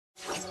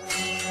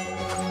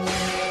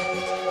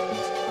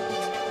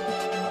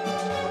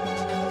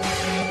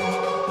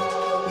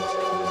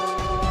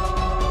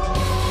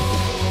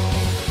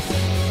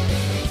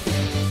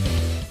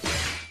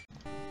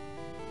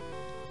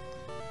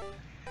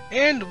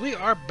And we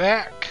are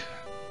back.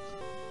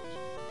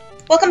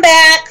 Welcome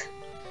back.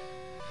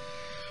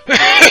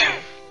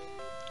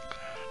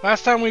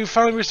 Last time we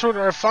finally restored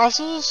our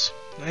fossils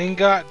and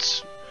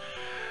got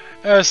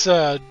us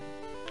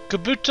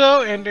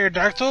Kabuto and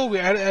Aerodactyl. We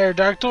added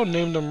Aerodactyl and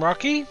named him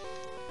Rocky.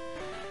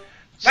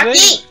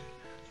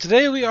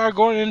 Today we are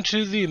going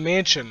into the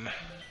mansion.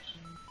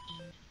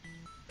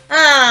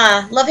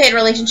 Ah, love-hate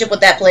relationship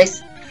with that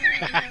place.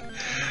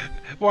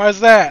 Why is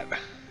that?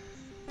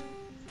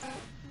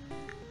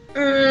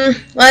 Well,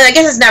 I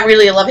guess it's not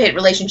really a love-hate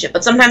relationship,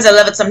 but sometimes I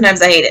love it,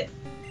 sometimes I hate it.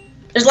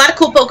 There's a lot of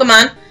cool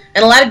Pokemon,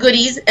 and a lot of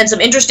goodies, and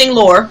some interesting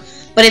lore,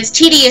 but it's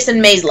tedious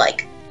and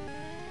maze-like.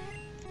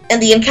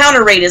 And the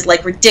encounter rate is,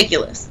 like,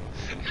 ridiculous.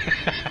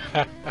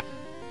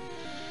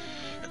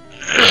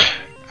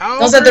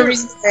 Those are the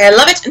reasons I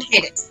love it and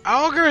hate it.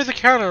 I'll agree with the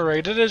counter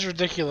rate. It is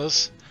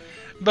ridiculous.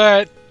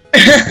 But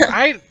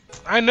I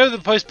know the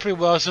place pretty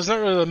well, so it's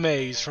not really a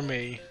maze for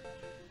me.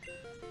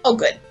 Oh,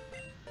 good.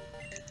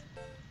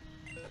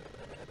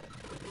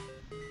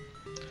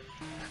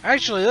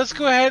 Actually, let's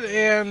go ahead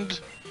and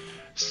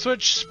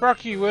switch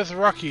Sparky with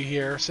Rocky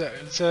here, so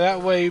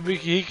that way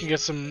he can get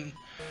some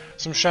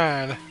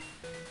shine.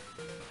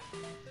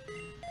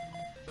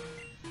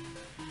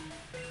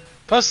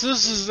 Plus,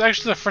 this is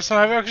actually the first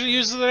time I've actually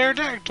used the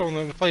Aerodactyl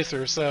in the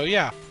playthrough, so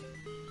yeah.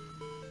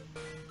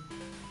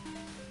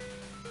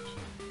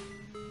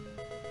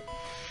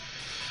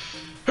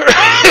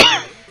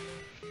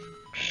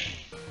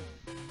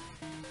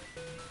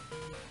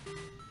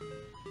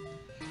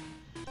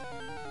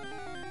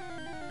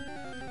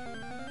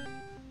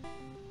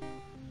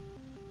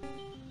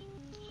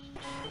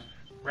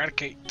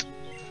 Eradicate.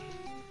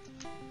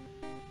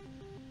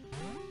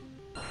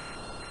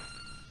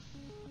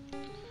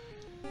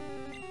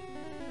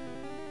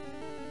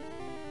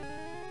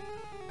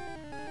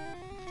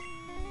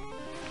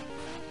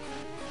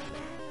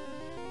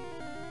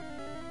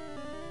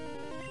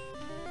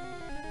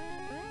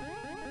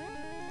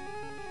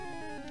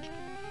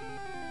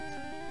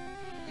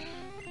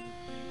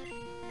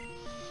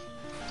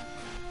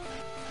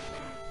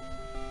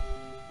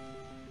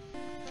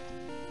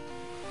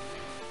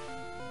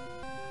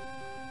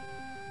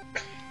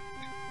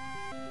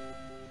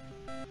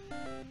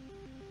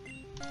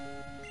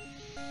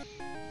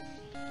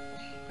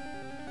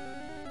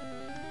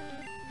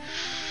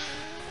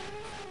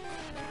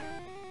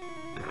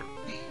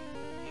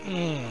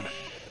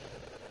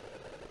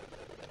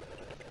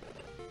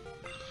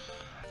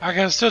 I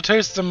can still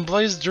taste them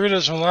blazed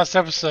Doritos from last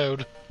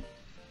episode.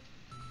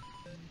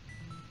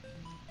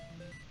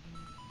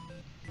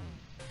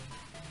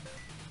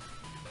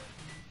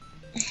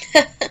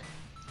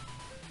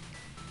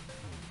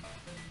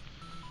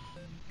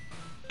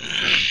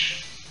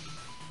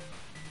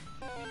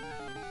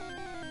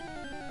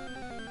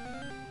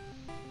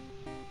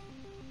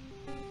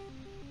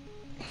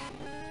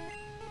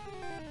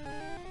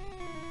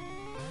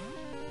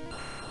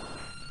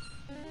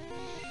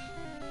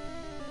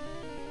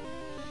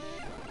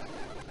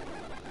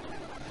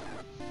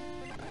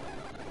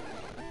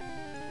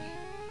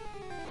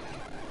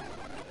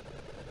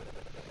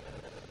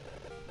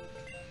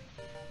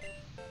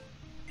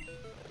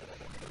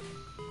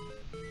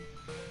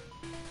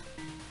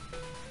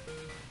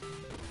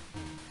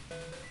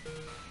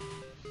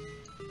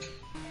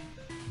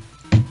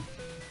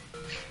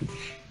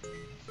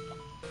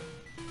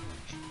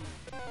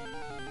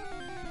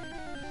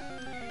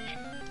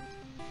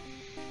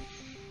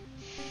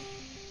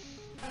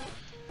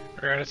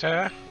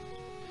 Rattata.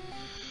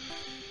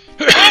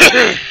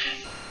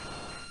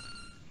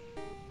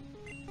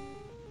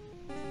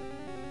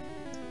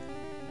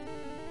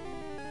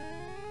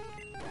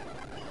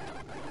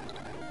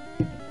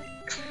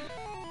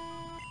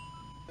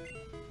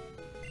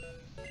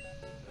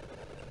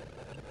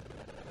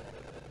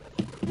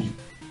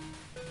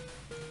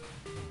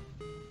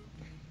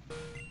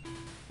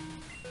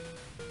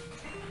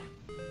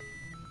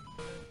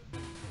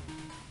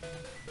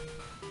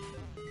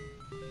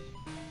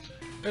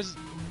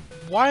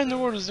 Why in the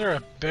world is there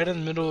a bed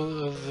in the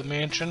middle of the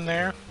mansion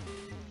there?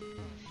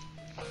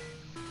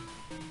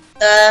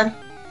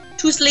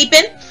 To sleep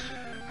in?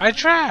 I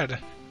tried.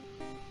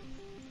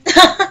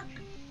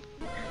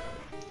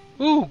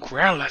 Ooh,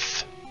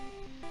 Growlithe.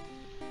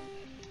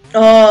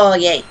 Oh,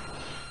 yay.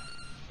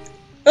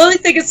 The only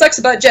thing that sucks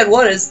about Gen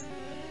 1 is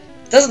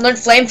it doesn't learn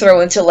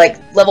Flamethrower until, like,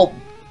 level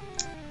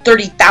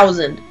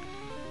 30,000.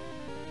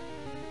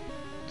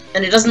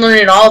 And it doesn't learn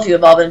it at all if you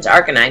evolve it into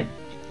Arcanine,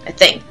 I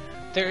think.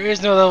 There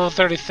is no level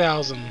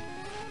 30,000.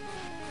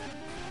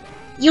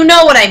 You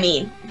know what I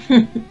mean.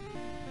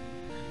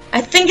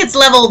 I think it's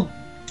level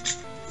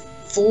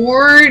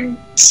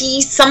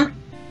 40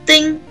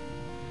 something.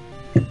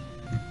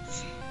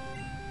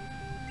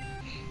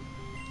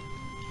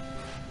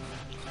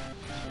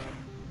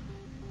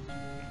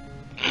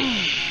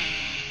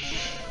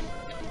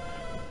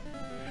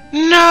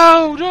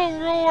 No, don't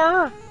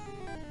roar.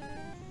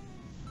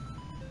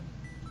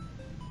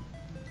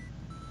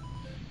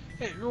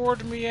 It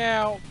roared me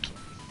out.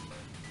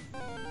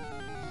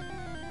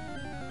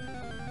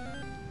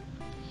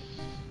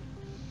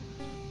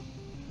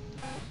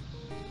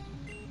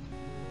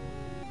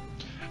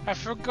 I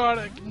forgot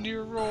I can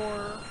do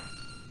roar.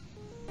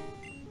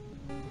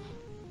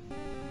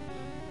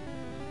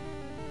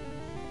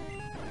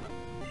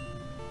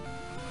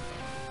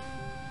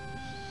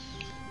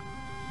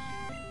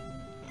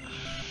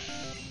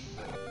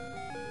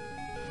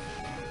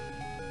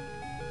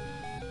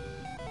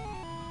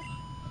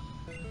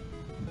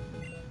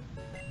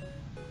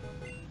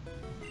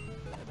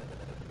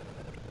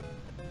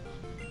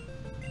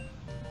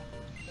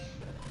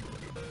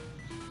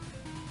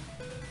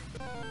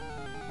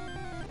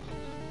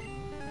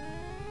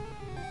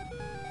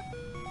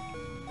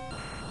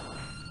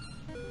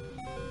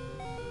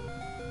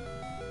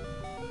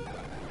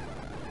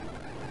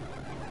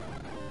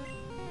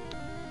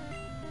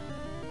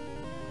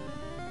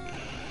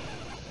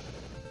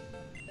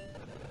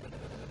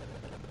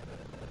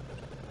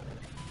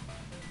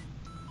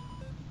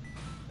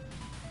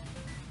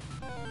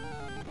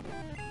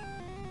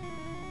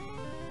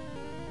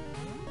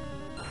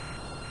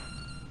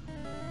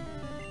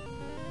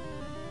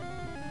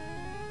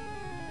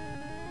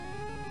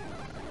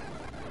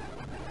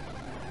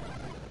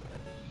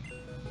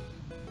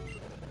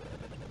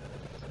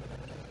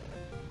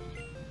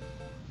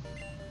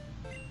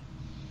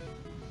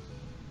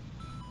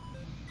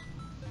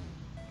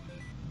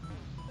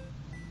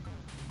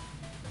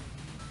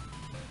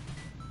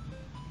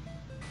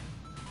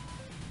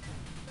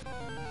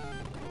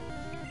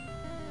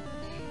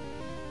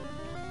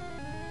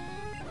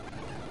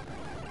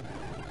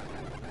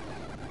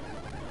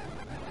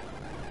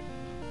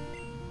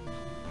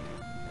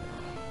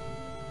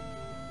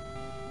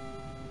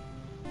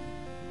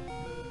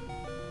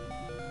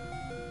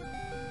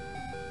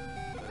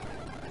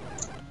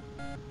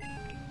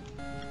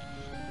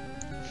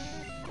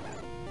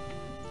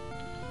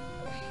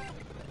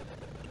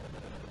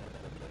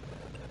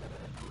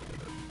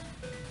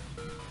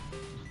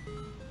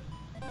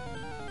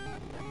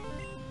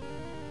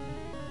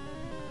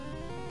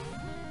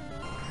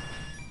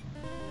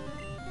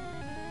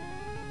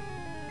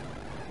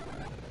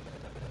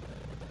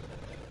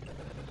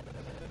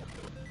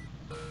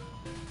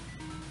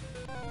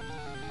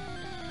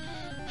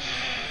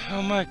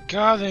 Oh my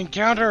god, the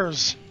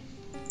encounters!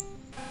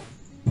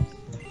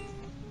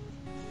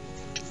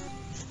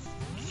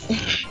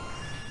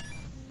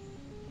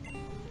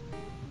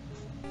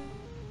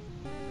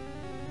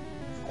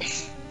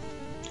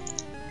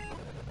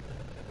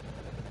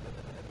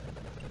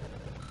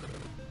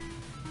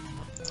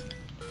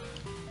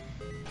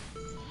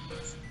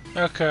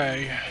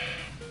 Okay.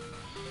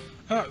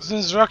 Oh,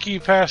 since Rocky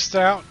passed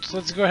out,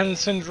 let's go ahead and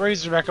send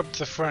Razor back up to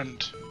the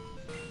front.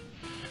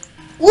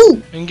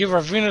 Woo! And give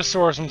our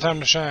Venusaur some time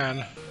to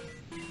shine.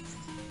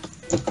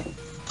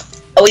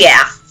 Oh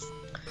yeah.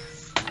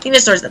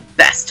 Venusaur's the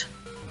best.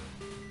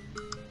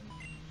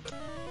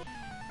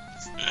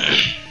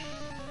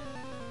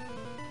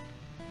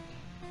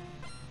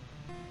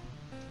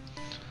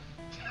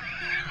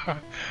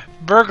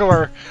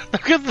 Burglar!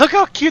 Look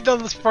how cute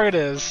that sprite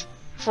is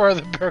for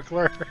the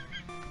burglar.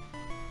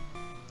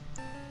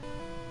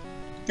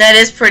 That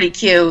is pretty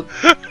cute.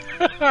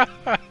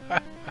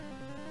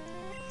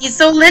 He's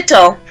so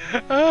little.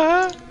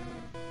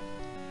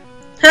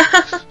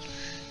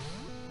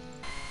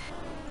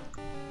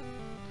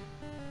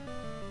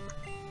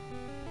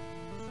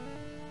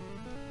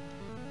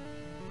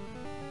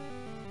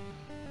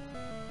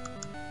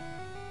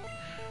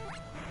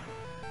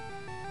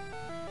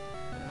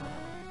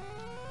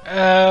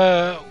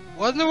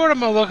 What in the world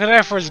am I looking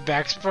at for his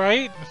back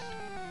sprite?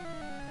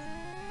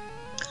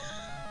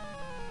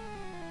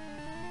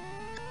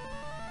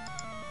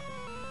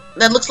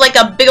 That looks like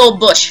a big old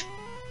bush.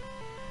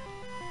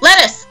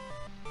 Lettuce!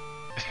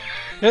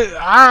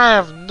 I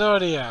have no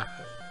idea.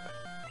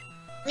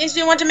 Makes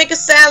me want to make a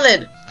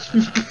salad.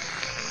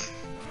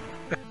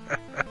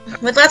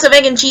 With lots of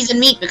egg and cheese and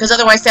meat, because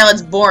otherwise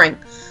salad's boring.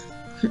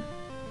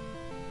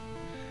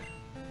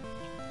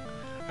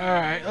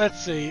 Alright,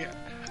 let's see.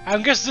 I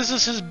guess this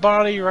is his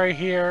body right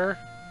here.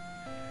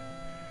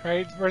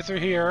 Right through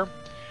here.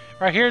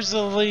 Right here's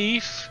the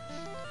leaf.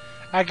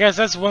 I guess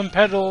that's one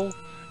petal,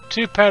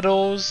 2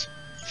 petals,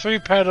 3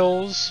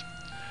 petals.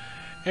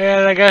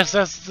 And I guess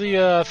that's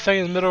the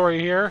thing in the middle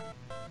right here.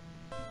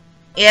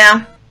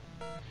 Yeah.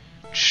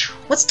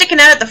 What's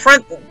sticking out at the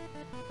front then?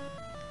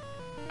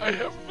 I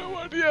have no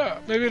idea.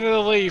 Maybe another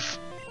leaf.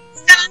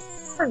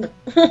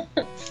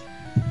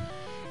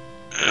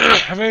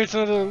 Maybe it's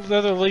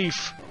another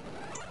leaf.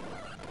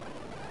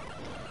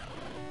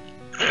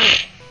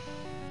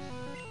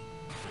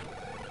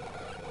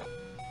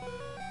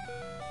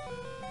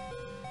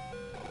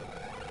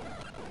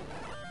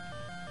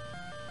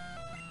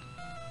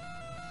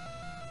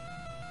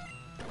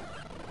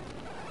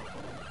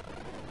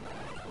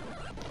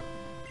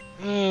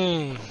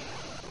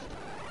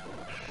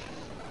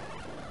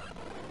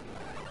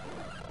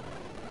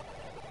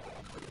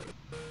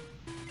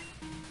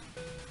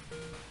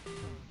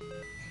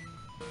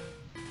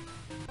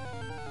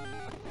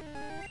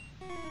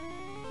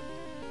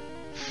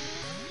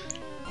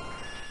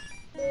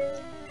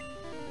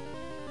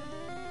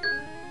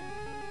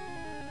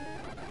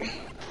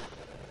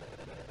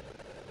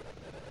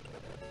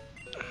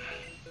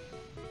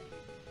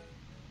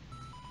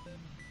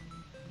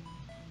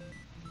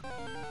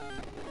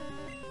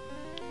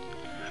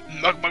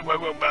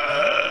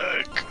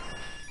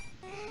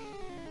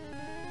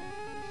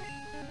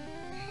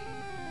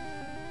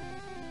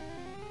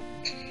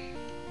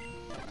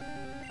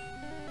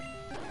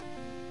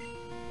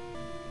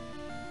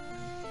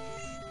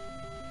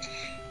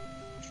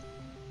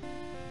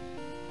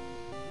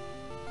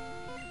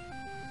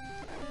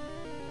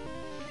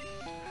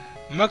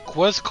 Muck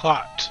was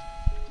caught.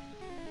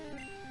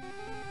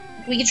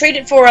 We could trade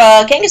it for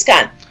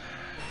Kangaskhan.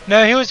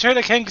 No, he was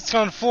traded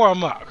Kangaskhan for a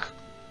Muck.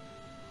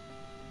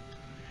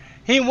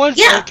 He wants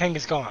the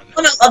Kangaskhan.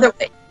 Oh, no, other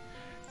way.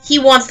 He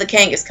wants the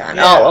Kangaskhan.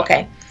 Yeah. Oh,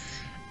 okay.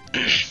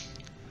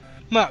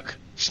 Muck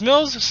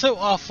smells so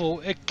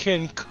awful it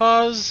can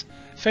cause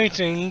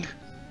fainting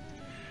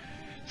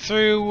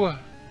through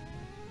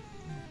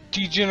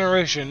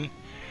degeneration.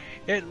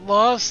 It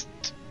lost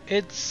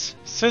its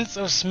sense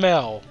of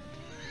smell.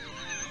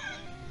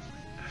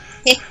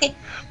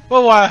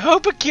 Well, I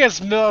hope it can't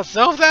smell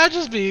itself. That'd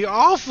just be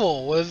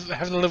awful, with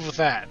having to live with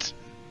that.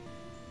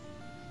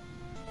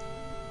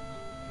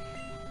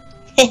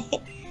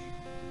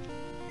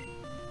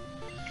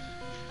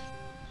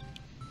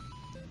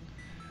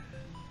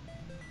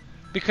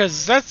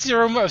 Because that's the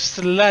aroma of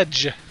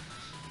sludge.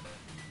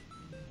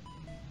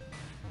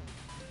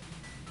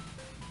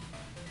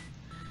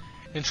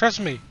 And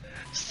trust me,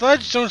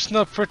 sludge don't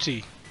smell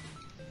pretty.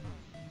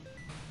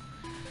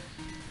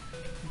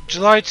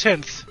 July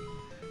 10th.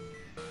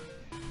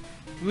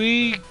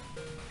 We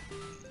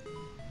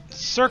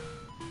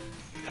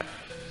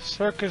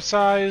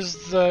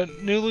circumcised the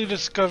newly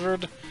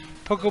discovered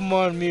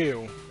Pokemon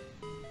Mew.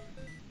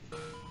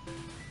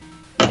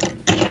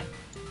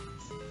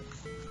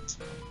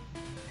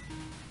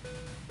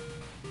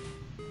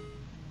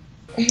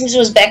 This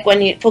was back when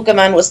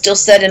Pokemon was still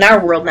set in our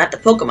world, not the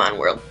Pokemon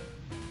world.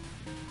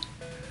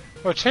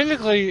 Well,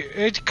 technically,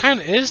 it kind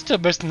of is still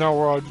based in our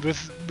world,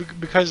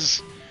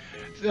 because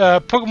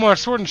Pokemon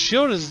Sword and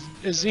Shield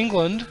is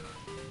England.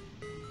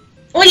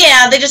 Well,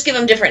 yeah, they just give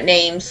them different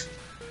names.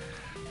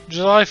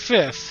 July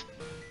 5th.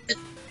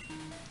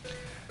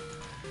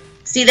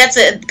 See, that's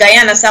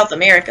Guyana, South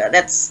America.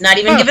 That's not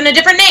even given a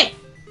different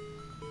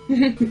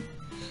name.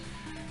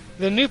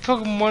 The new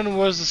Pokemon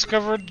was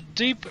discovered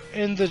deep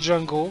in the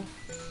jungle.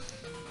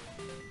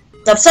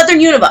 The Southern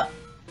Unova.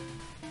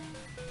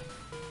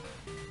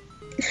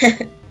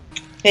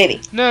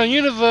 Maybe. No,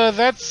 Unova,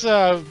 that's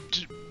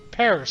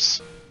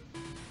Paris.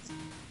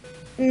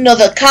 No,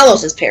 the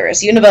Kalos is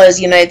Paris. Unova is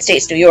United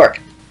States, New York.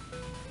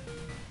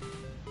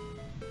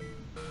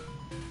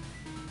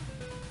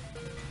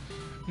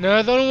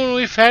 No, the only one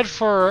we've had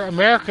for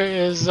America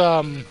is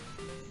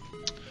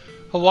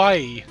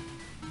Hawaii.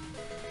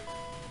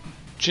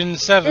 Gen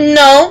 7.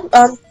 No,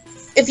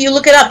 if you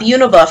look it up,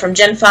 Unova from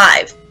Gen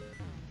 5.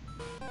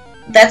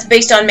 That's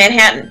based on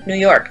Manhattan, New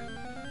York.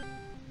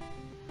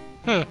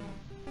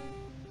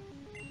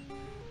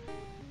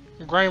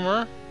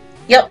 Grimer?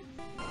 Yep.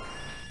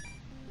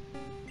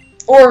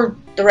 Or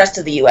the rest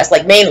of the U.S.,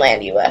 like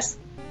mainland U.S.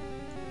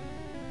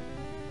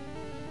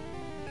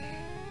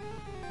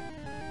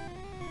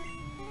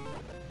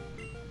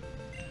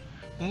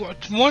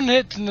 One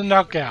hit in the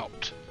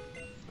knockout.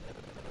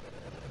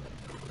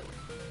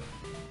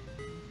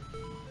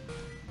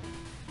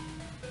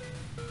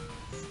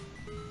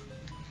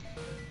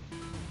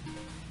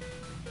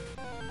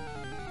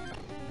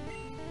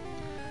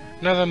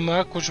 Another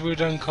Muck, which we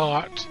done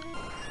caught.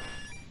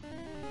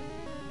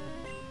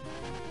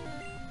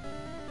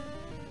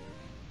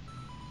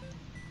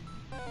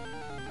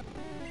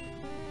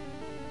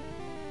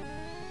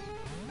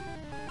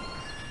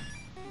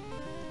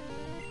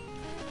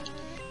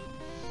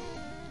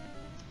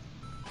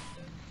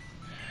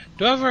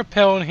 Do I have a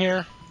repel in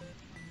here?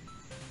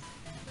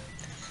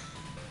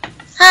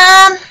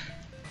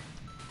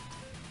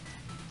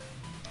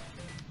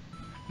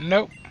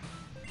 Nope.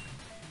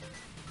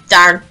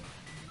 Darn.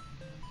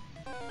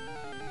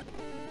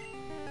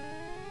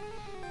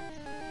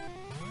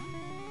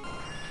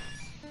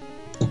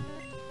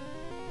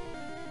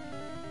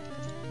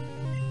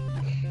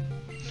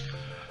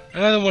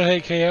 Another one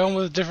hit KO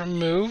with a different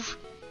move.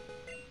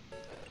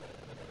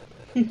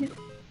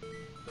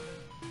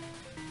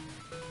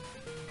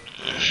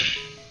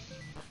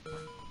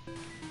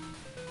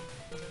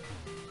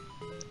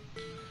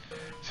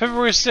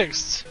 February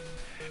 6th.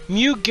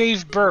 Mew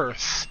gave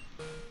birth.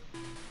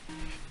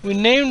 We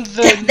named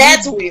the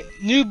That's weird.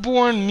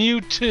 Newborn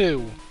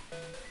Mewtwo.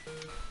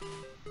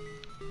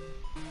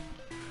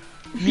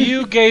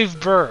 Mew gave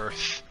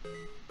birth.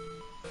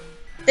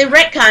 They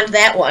retconned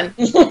that one.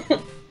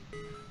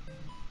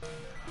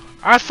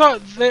 I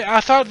thought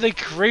they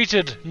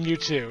created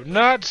Mewtwo,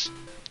 not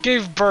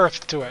gave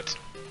birth to it.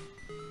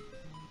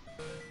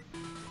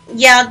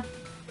 Yeah,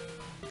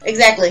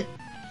 exactly.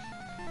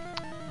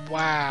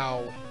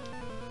 Wow.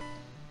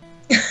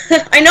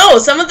 I know,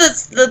 some of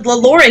the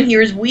lore in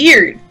here is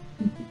weird.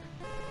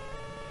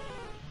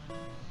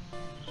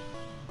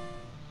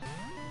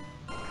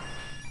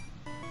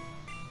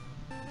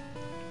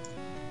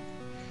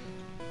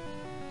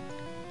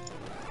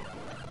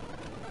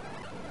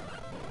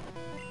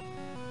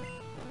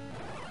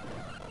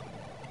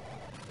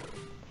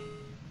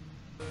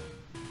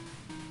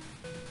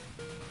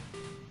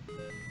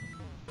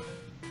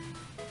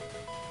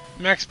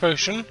 Max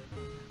Potion.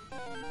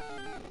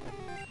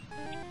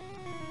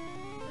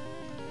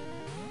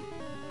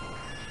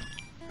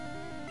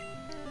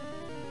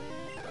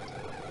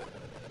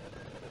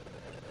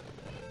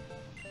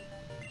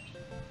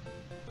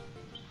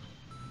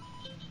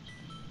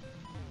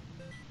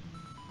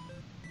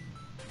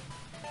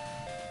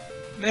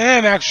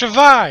 And extra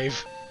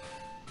 5!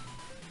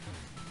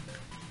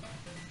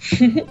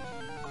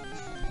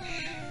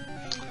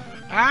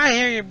 I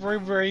hear you, Bree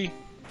Bree.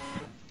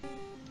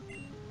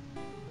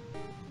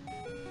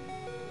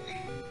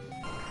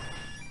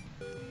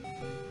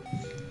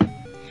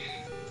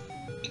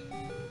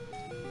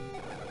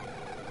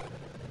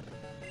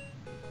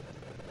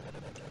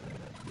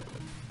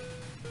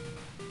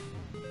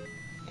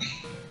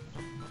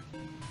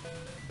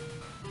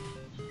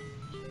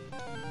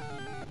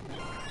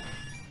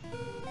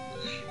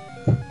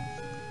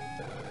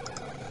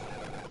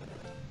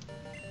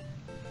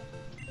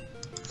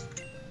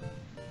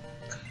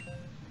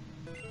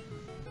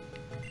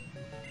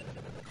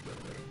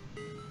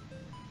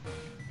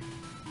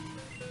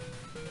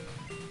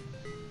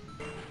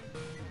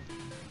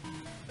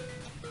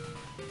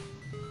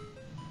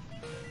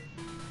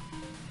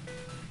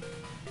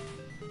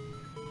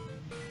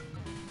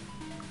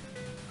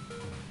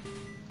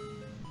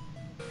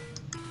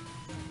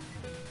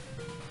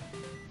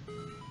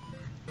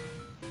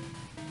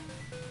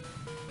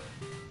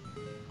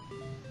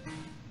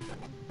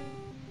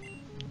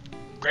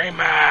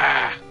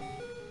 Grandma!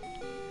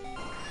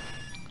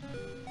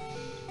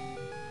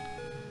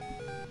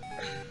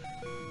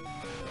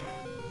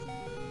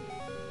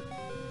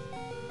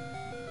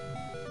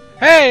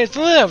 Hey, it's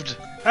lived!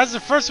 That's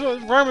the first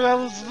one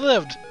Grandma that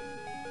lived.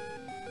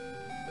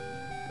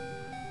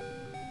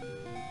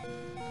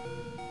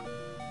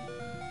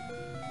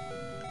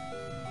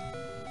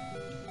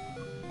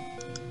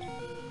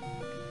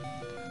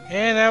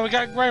 And now we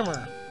got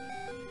Grimer.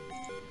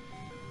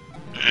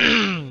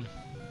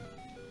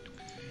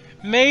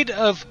 Made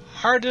of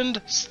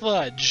hardened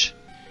sludge.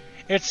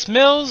 It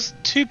smells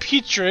too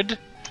putrid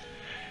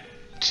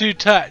to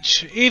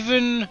touch.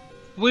 Even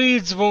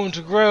weeds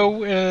won't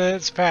grow in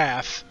its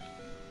path.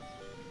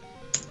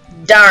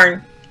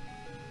 Darn.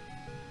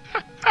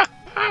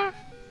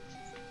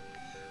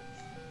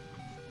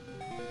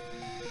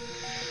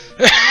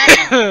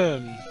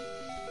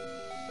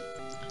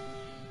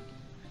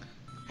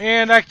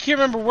 And I can't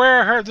remember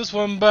where I heard this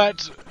one,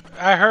 but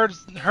I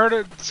heard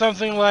it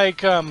something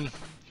like,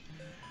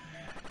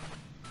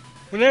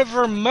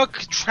 whenever muck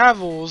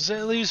travels,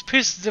 it leaves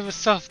pieces of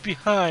itself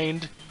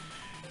behind,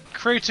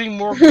 creating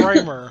more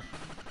Grimer.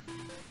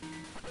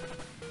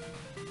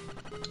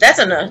 That's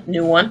a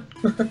new one.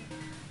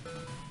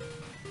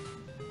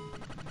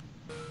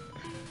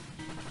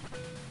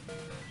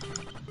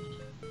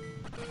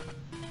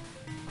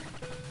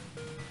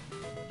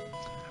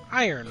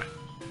 Iron.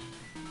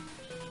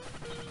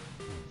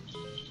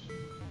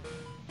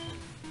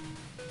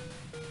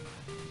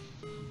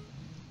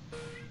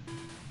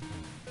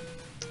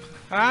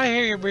 I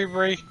hear you, Bree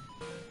Bree.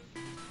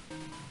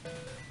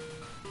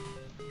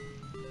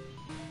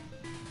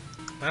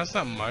 That's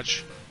not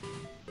much.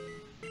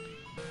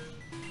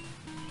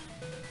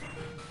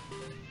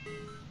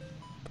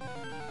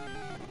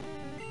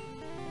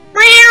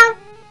 Meow.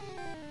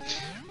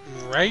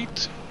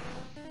 Right?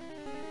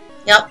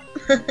 Yep.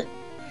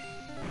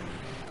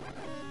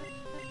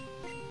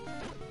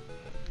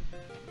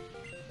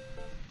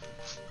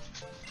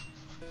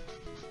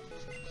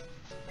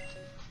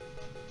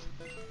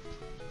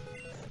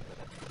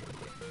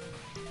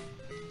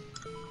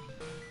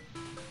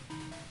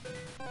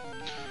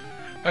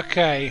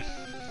 Okay.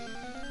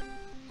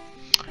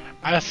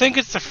 I think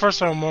it's the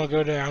first one I'm gonna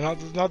go down,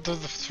 not the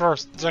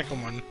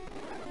second one.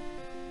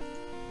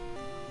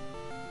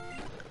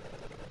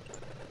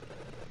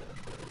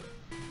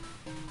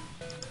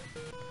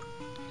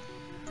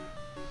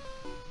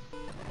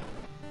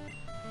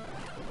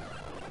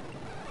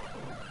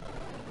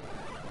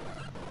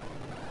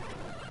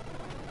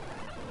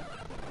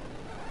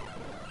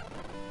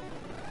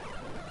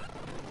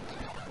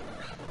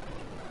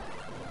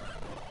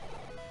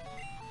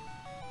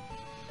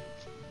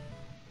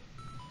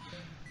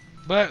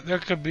 But there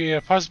could be a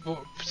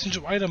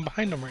potential item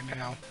behind them right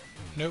now.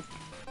 Nope.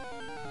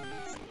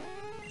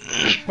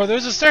 Well,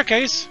 there's a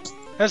staircase.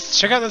 Let's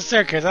check out the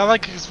staircase. I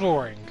like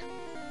exploring.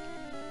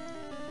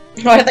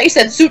 Oh, I thought you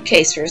said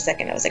suitcase for a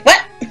second. I was like,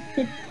 what?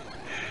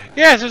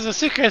 Yes, there's a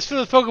suitcase full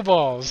of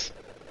Pokeballs.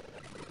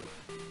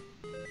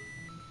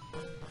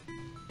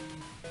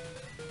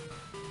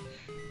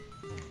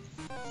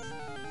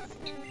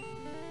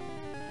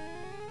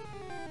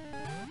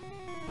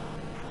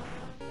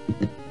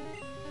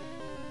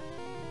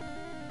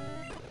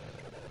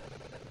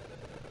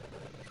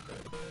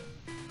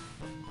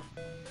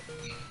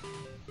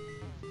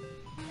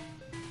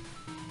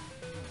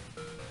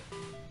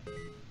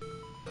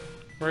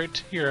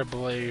 Right here, I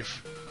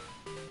believe.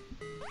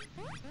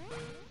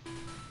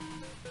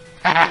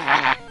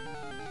 I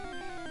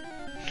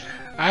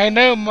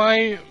know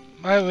my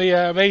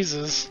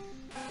mazes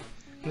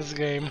in this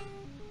game.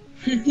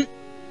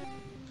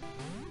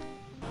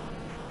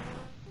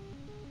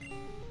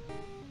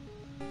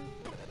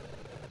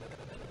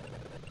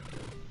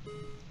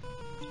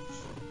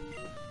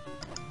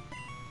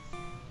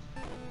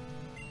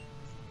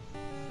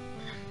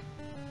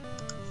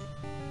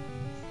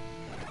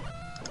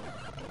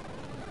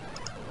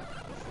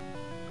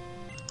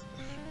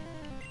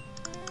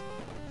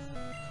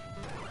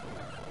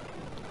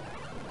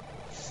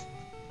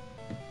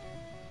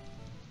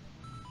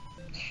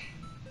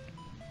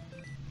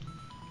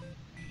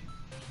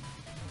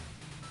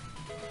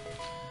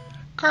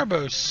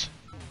 Carbos.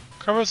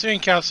 Carbos and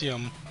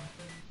calcium.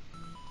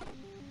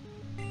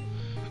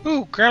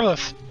 Ooh,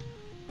 Growlithe.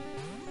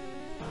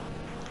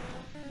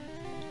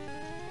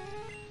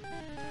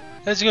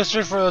 Let's go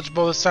straight for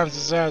eligible this time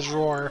since it has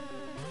Roar.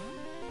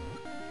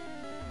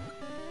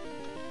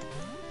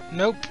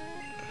 Nope.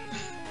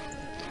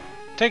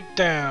 Take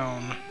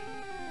down.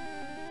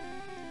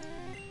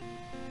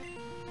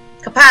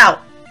 Kapow!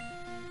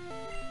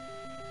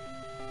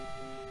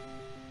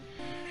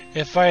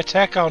 If I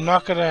attack, I'll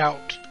knock it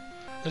out.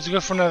 Let's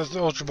go for another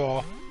Ultra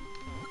Ball.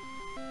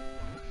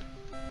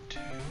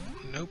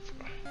 Nope.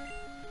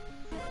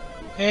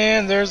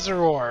 And there's the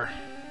Roar.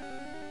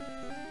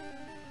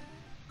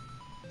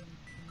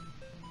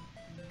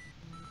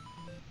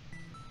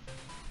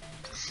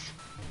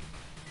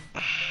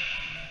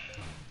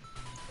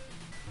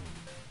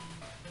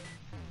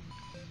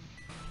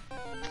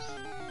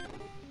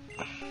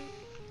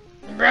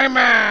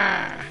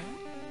 Grandma!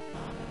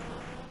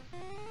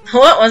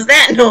 What was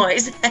that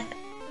noise?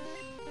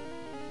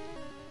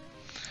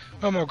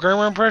 Oh, my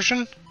Grimer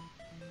impression?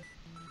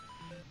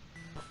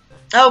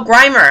 Oh,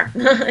 Grimer.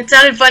 It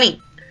sounded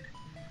funny.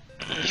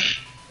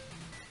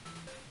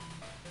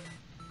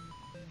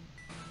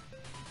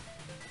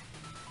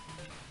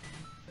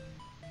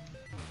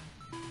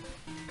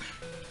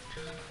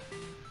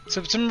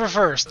 September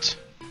 1st.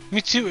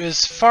 Mewtwo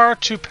is far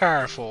too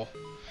powerful.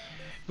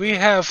 We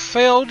have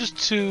failed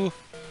to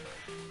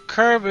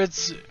curb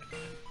its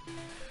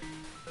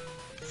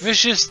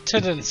vicious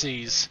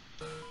tendencies.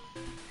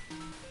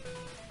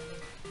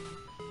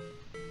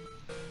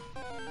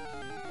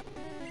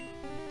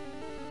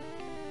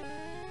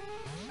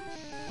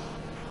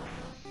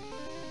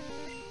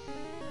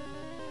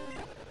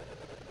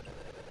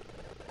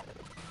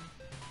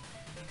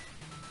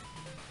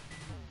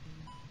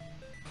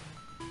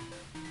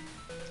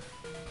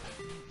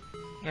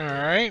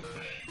 Alright.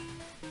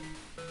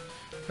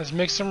 Let's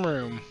make some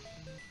room.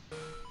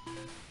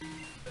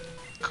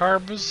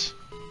 Carbs.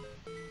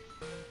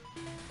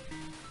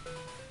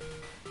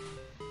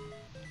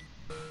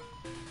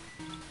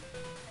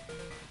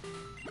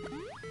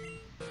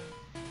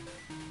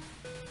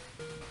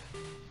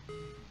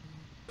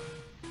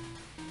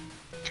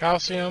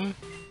 Calcium.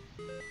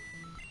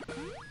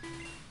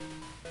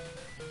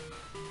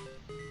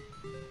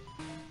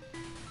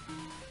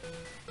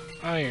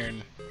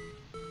 Iron.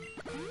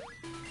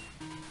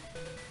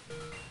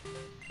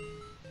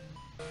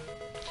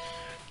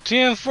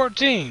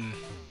 TM14.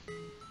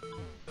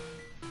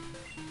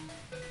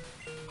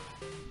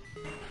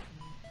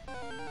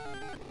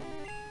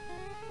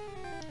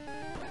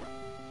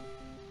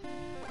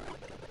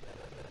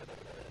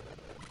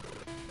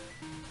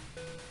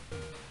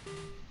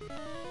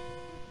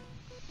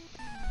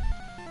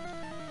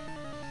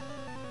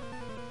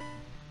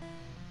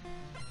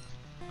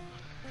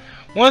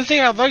 One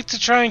thing I'd like to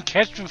try and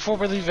catch before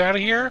we leave out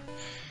of here,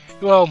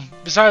 well,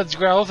 besides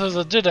Growlithe, is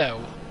a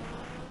Ditto.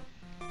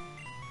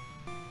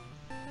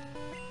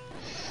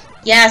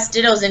 Yes,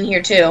 Ditto's in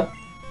here too.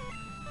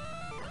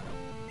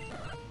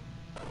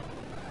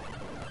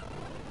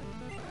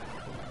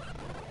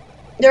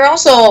 They're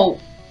also,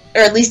 or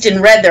at least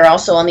in red, they're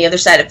also on the other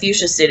side of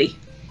Fuchsia City.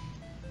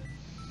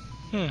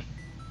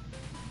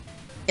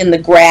 In the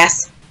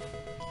grass.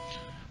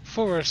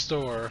 Forest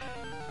Store.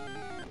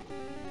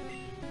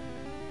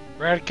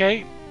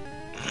 Eradicate.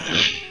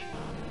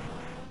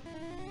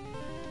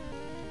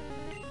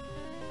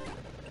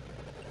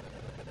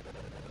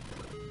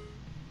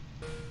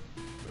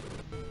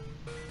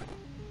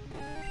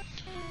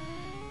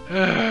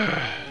 The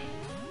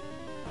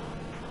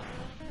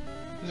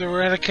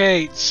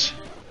Eradicates.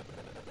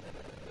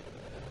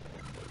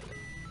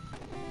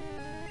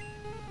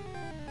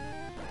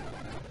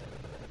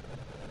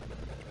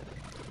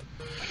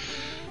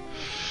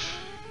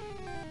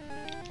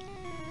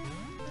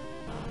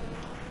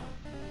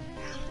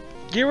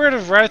 Get rid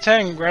of Rattata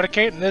and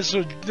Eradicate, and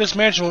this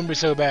mansion wouldn't be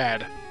so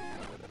bad.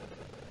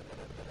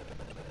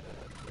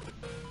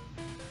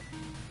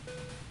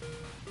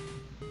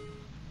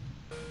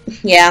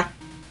 Yeah.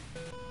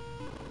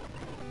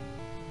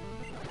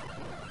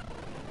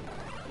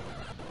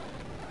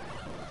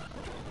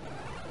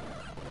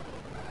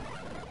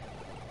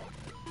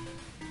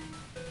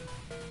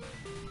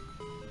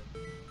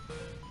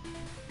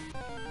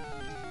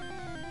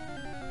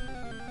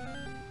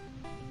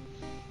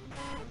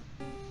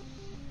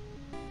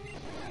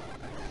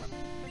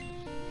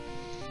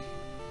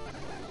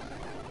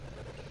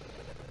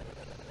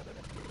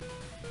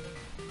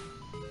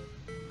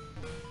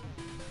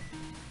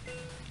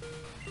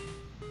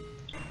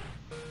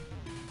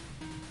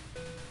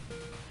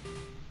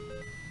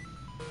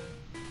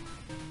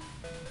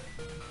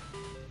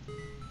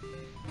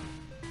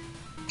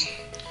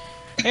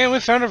 And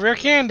we found a rare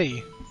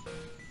candy.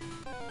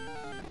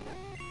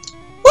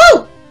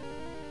 Woo!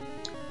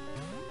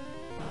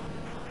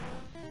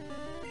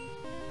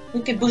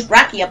 We could boost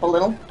Rocky up a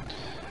little.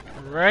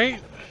 Right?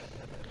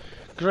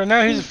 Because right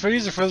now he's a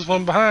freezer for this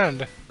one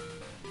behind.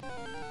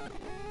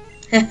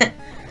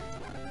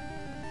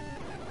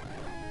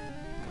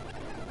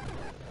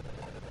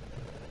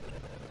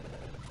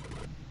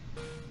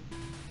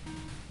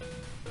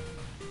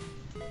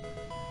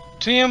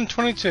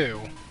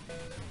 TM22.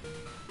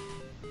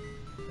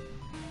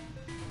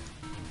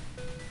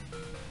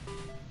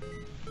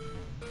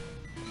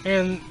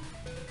 And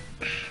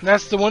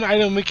that's the one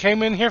item we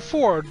came in here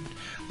for,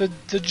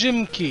 the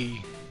gym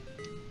key.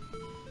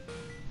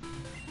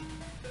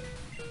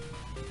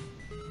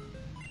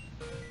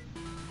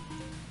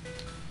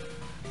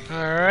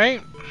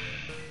 Alright.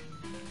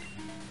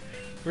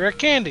 Rare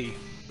candy.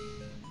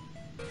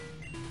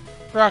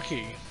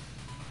 Rocky.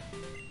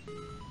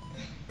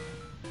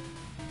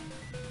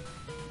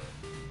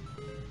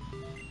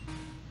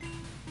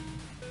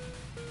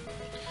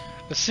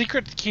 The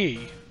secret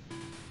key.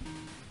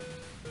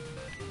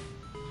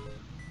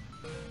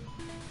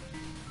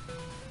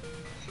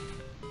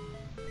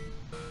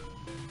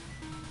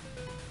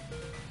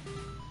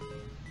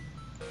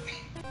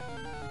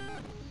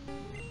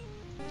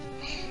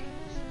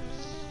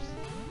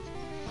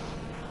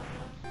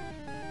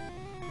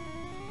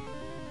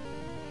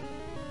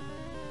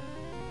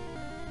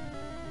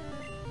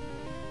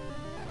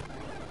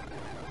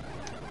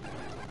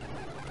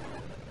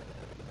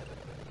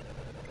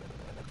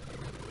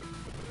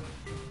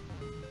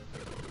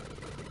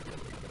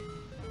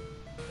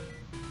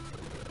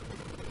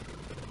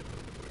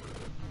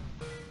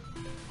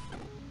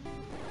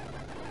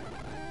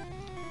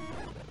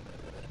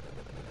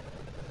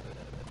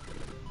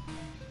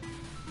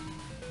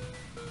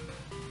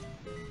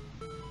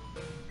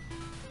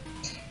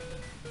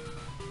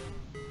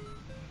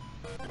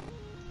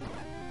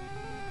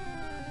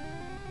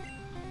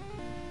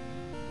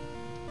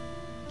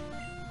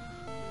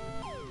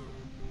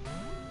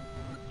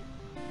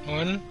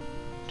 One,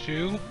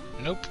 two,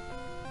 nope.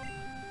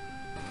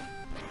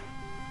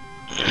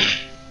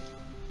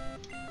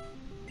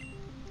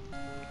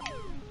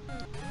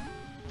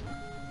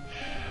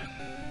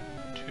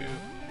 Two,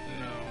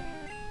 no.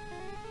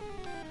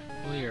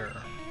 Clear.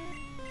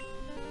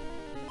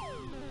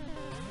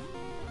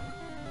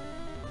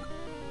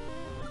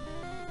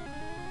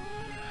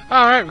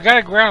 Alright, we got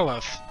a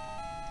Growlithe.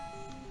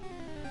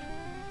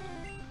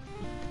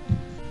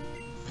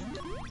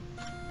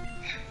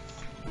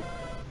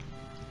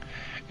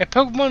 A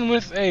Pokemon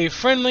with a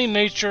friendly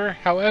nature,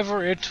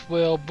 however it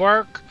will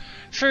bark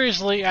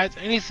furiously at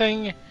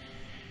anything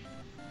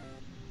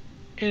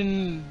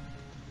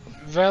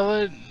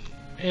invaded.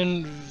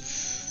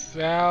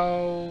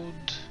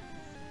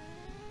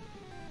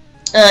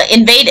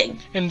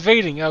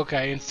 Invading,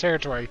 okay, its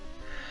territory.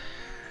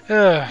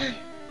 Ugh.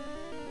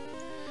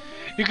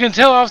 You can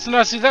tell how often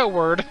I see that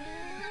word.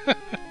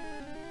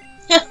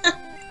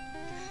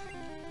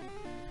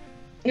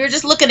 You're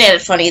just looking at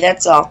it funny,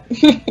 that's all.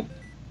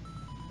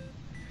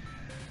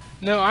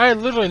 No, I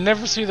literally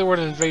never see the word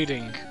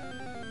invading.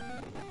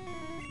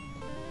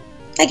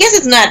 I guess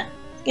it's not,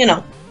 you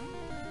know,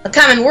 a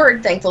common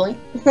word, thankfully.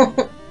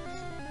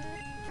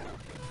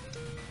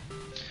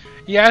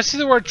 Yeah, I see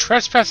the word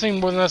trespassing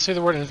more than I see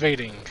the word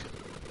invading.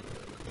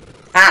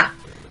 Ah,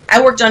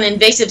 I worked on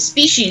invasive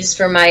species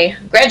for my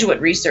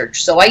graduate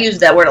research, so I use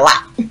that word a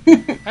lot.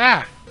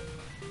 Ah.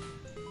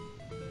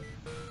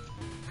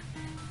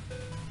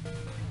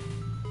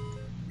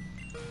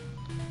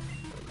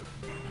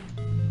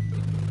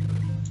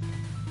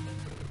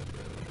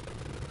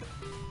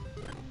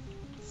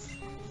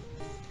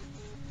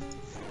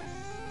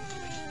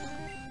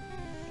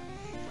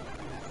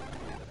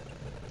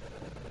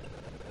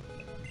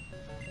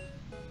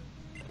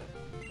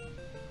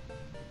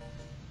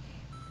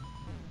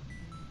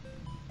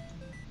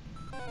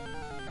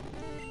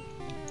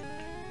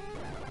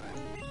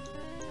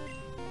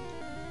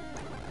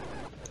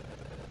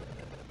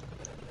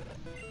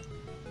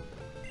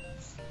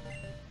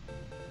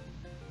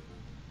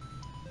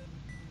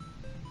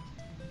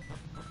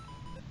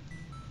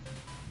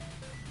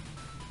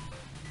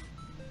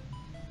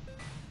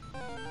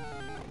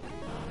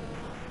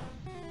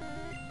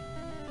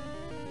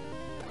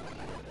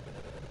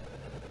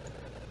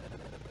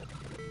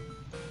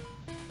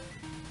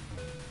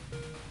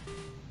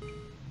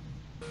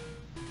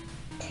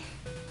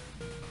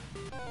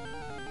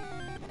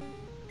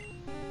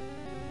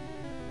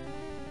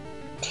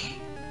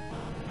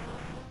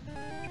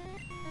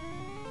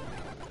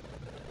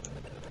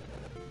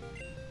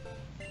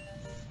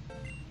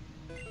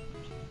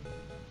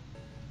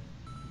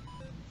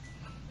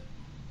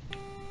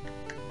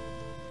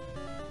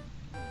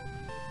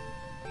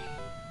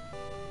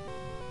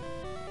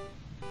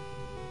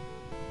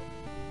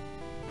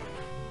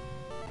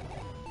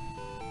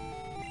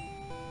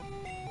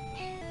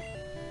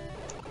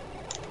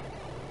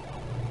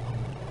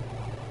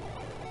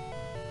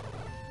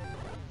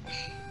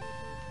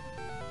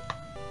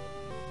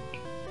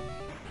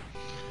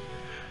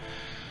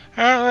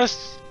 Alright,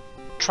 let's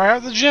try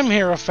out the gym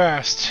here real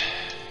fast.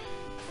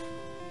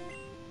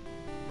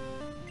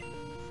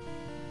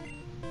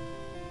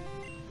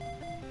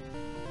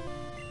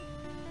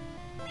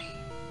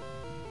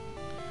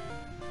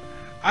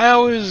 I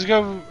always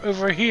go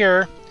over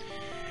here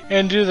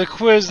and do the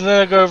quiz, and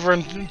then I go over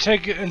and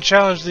take it and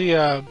challenge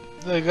the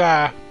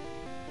guy.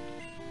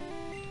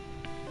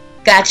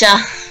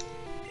 Gotcha.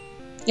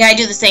 Yep, Yeah, I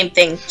do the same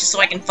thing, just so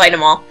I can fight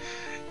them all.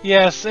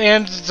 Yes,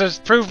 and to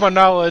prove my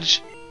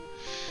knowledge,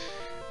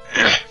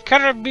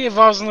 Caterpie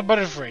evolves into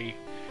Butterfree.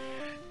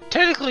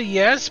 Technically,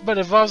 yes, but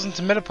evolves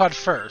into Metapod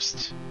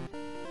first.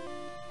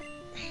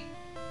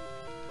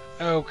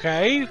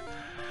 Okay.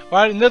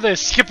 Well, I didn't know they're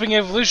skipping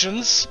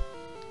evolutions.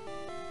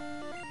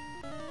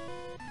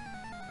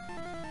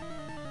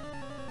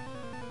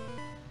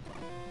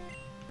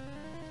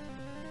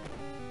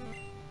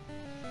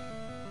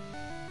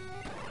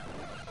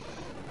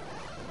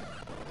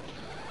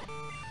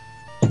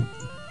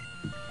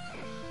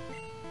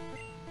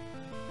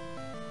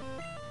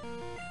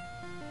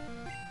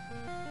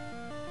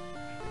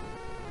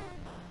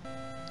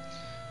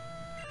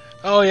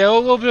 Oh yeah,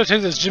 we'll be able to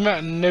take this gym out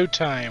in no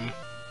time.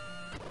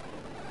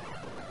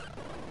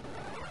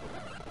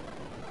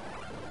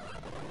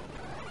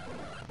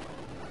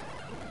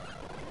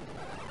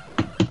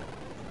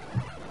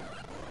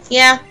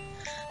 Yeah,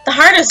 the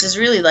hardest is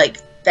really like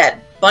that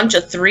bunch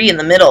of 3 in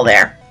the middle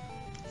there.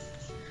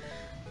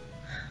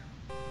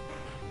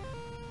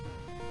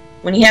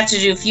 When you have to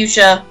do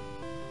Fuchsia,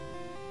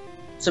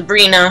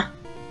 Sabrina,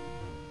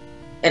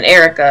 and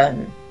Erica,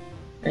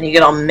 and you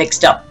get all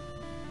mixed up.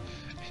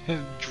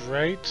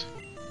 Right.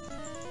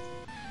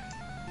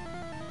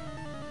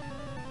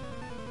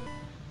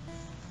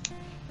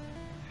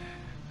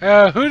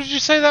 Who did you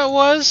say that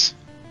was?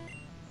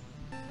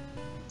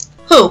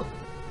 Who?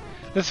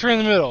 The 3 in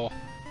the middle.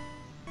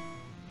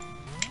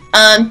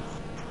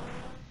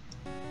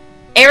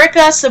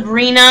 Erica,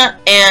 Sabrina,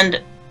 and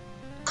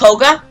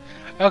Koga.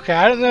 Okay,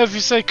 I don't know if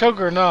you say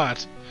Koga or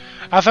not.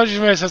 I thought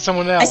you may have said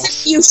someone else. I said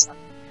Fuchsia.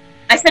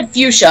 I said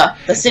Fuchsia,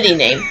 the city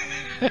name.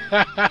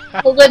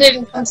 Koga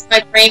didn't come to my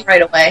brain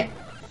right away.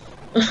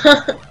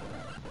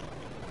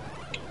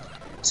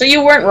 So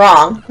you weren't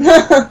wrong.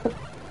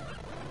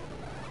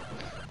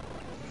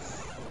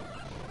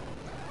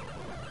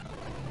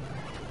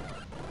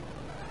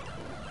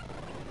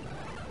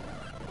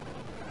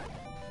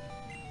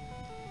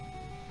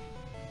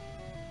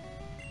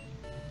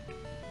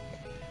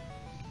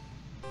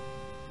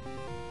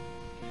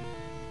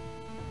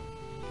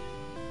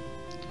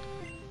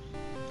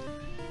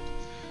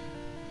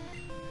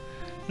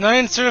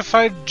 Nine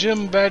certified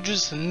gym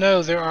badges?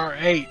 No, there are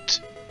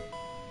 8.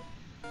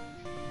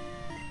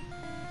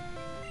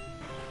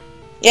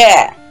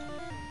 Yeah.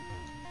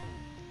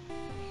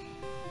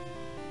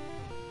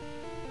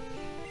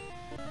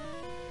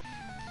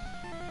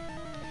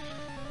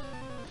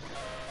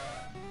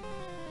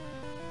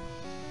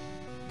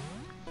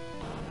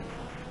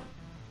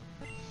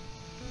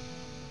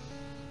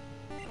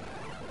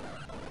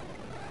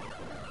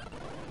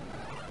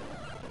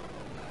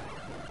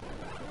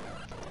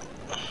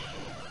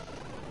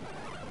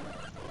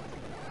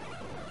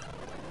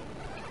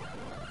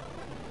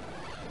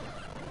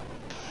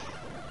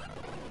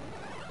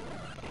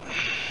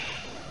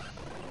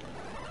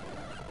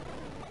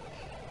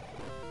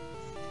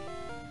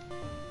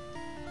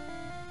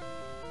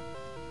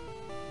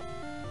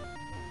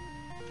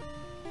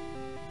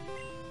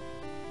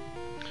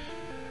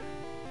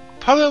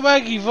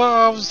 Poliwag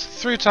evolves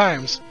 3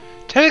 times.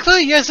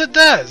 Technically, yes it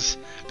does,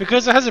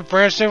 because it has a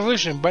branched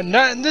evolution, but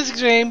not in this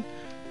game.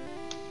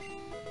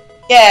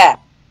 Yeah.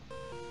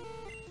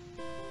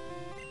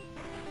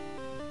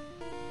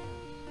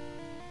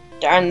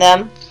 Darn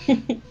them.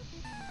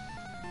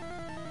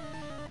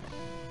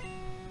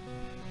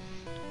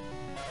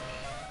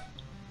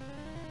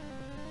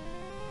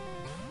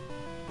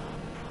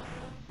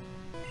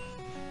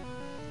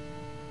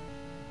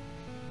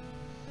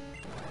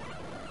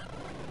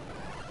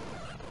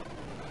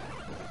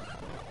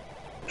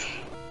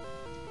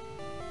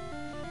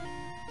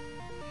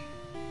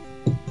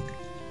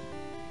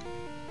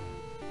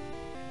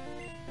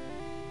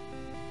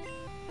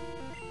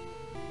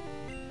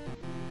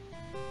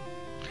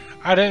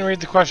 I didn't read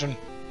the question.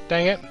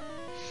 Dang it.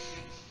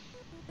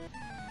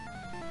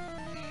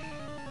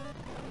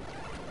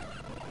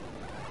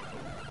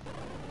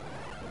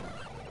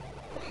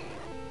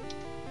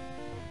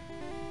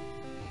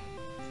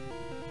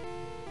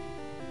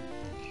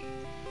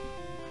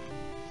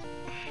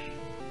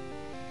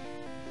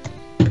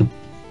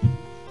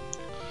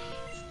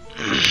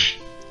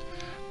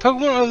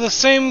 Pokemon of the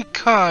same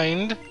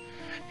kind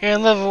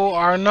and level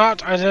are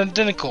not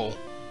identical.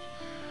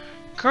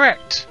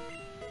 Correct.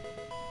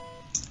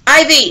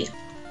 Ivy.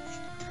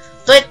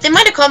 But they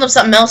might have called them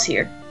something else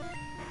here.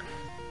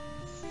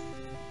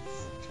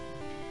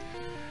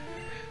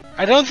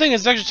 I don't think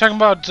it's actually talking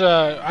about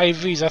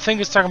IVs. I think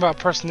it's talking about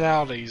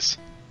personalities.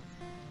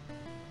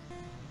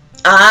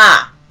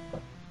 Ah.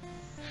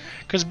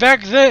 Because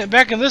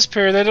back in this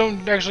period, they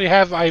don't actually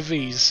have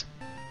IVs.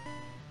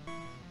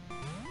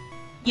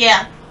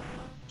 Yeah.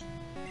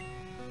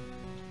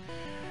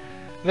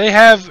 They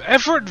have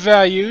effort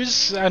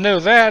values. I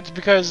know that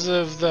because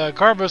of the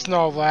Carbos and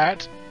all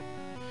that.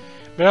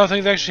 But I don't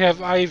think they actually have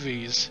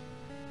IVs.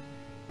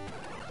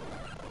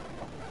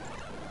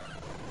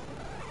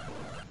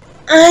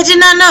 I did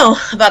not know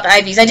about the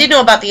IVs. I did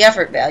know about the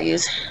effort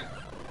values.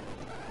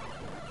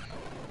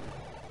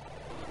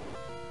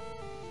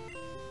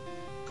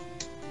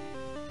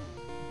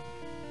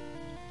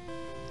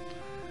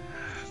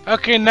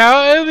 Okay,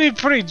 now it would be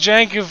pretty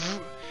jank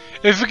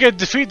if we could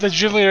defeat the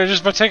gym leader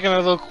just by taking a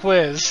little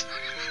quiz.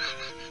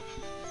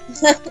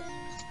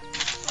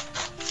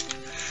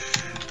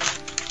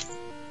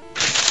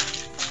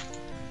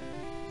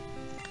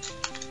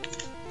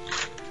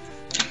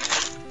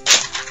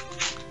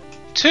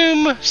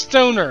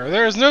 Tombstoner.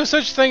 There is no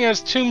such thing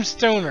as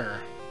Tombstoner.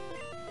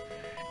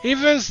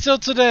 Even still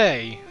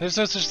today, there's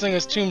no such thing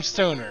as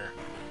Tombstoner.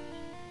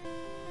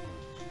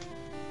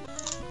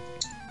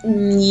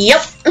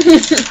 Yep.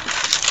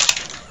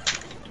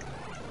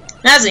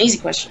 That's an easy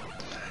question.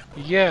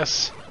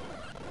 Yes.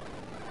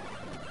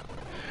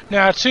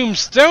 Now,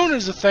 Tombstone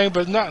is a thing,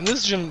 but not in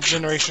this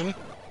generation.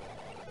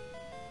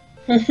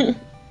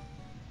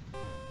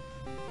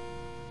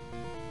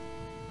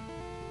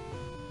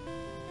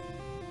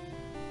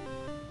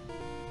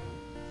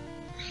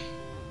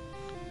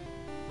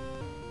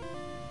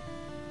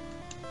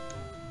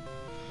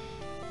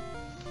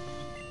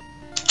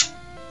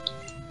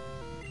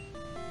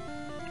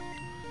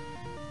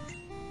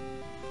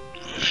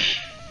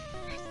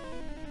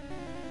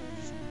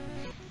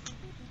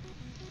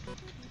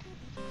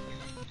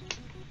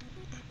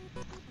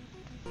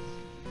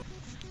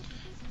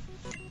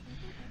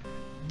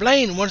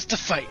 Blaine wants to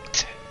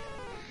fight.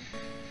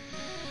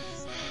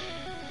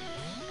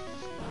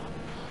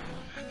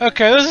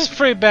 Okay, this is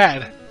pretty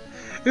bad.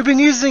 We've been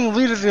using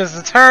Lita this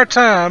entire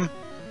time,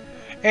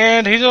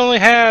 and he only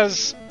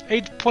has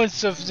 8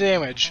 points of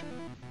damage.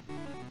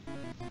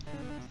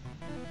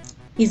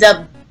 He's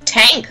a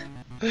tank.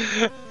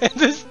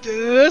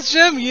 this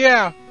gym,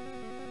 yeah.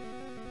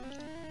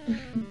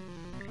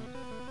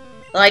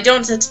 Well, I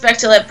don't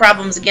expect he'll have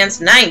problems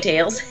against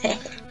Ninetales.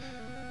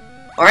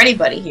 Or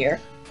anybody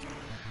here.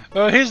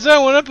 Well, he's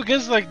done one up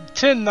against like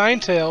 10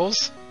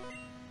 Ninetales.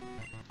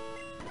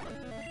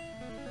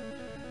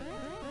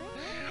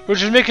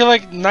 Which is making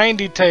like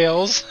 90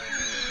 tails.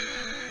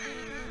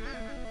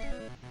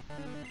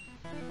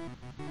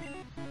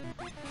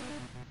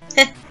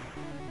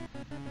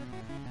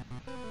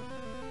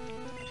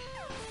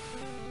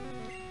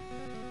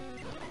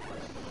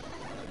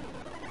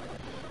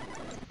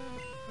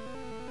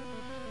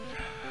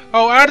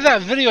 Oh, out of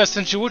that video I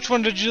sent you, which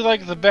one did you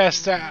like the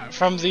best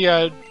from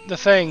the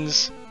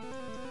things?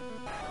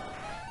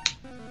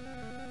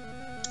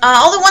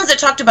 All the ones that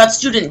talked about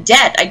student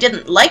debt, I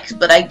didn't like,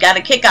 but I got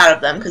a kick out of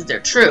them because they're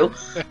true.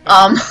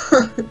 Oh,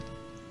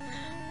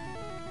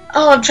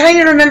 I'm trying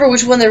to remember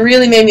which one that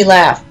really made me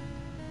laugh.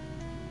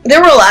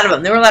 There were a lot of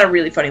them. There were a lot of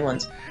really funny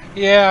ones.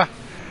 Yeah.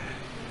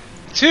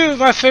 Two of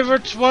my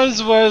favorite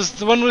ones was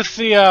the one with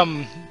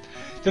the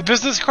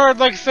business card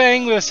like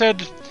thing that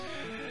said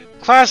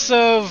class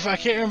of, I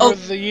can't remember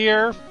the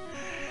year.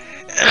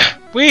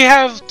 We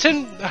have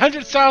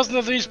 100,000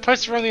 of these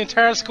placed around the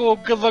entire school.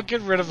 Good luck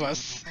getting rid of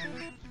us.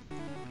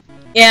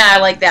 Yeah, I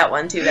like that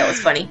one too. That was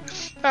funny.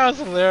 That was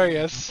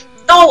hilarious.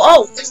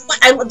 Oh,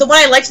 the one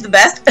I liked the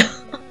best.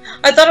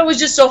 I thought it was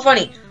just so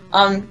funny.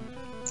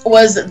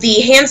 Was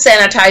the hand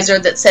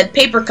sanitizer that said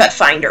paper cut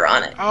finder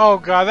on it. Oh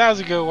god, that was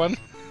a good one.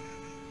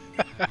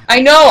 I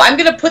know. I'm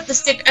gonna put the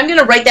stick. I'm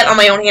gonna write that on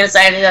my own hand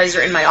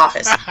sanitizer in my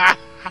office.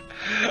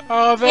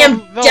 Oh, I am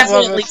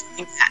definitely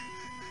doing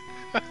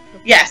that.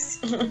 Yes.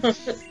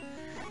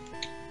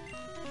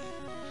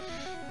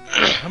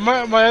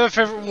 my other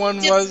favorite one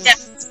was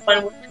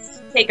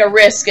take a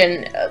risk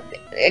and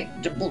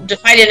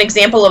define an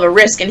example of a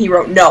risk, and he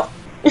wrote no.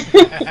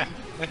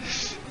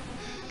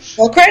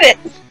 Well, credit.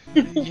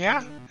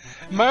 Yeah.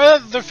 My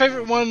other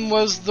favorite one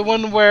was the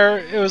one where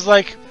it was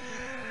like,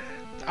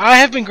 I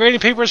have been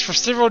grading papers for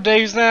several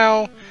days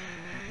now,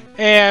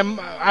 and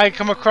I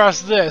come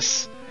across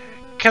this.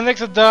 Connect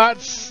the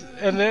dots,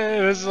 and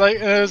then it was like,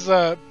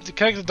 to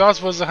connect the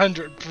dots was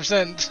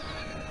 100%.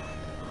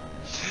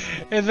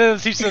 And then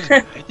the teacher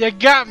said, "You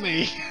got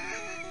me."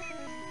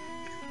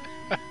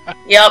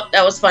 Yep,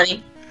 that was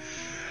funny.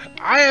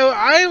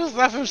 I was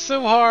laughing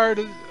so hard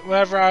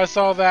whenever I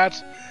saw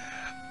that.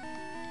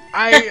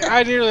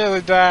 I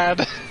nearly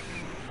died.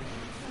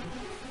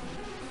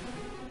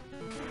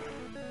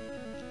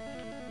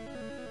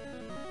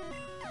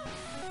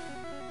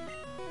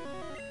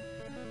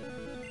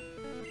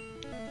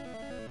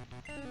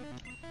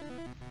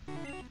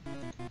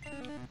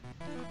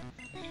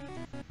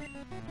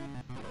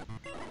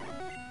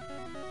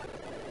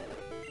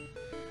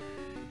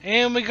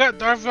 And we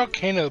got our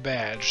volcano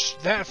badge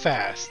that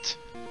fast.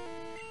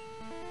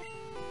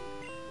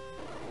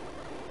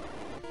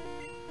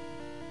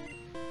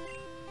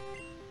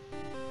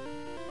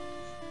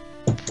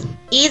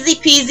 Easy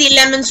peasy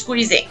lemon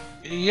squeezy.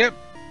 Yep.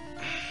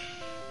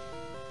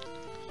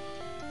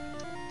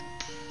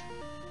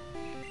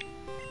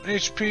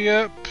 HP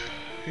up.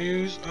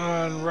 Use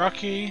on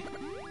Rocky.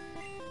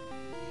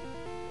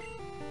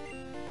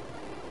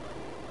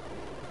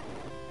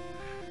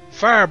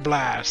 Fire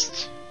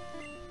Blast.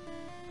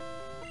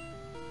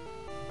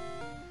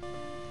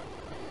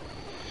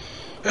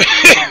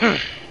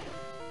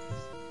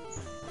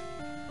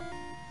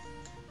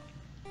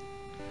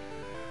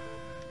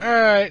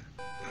 Alright.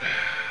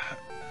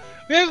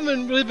 We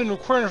haven't really been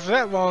recording for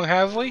that long,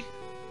 have we?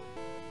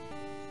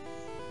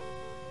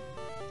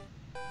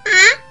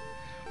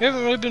 We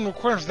haven't really been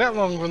recording for that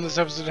long on this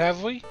episode,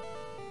 have we?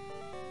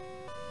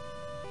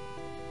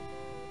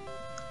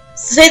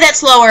 Say that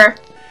slower.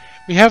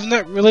 We have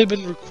not really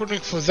been recording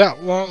for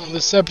that long on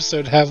this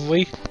episode, have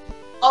we?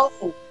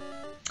 Oh.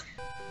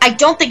 I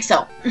don't think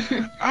so. Give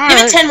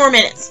Right. it 10 more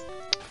minutes.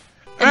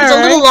 If it's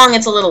a little long,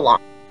 it's a little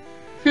long.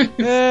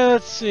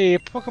 Let's see.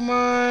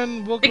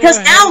 Pokemon. Because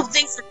now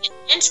things are getting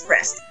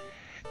interesting.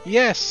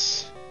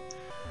 Yes.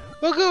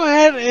 We'll go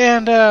ahead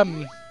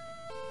and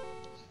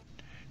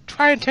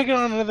try and take it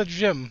on another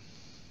gym.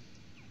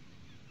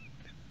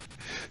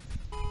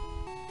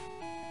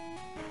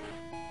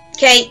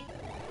 Okay.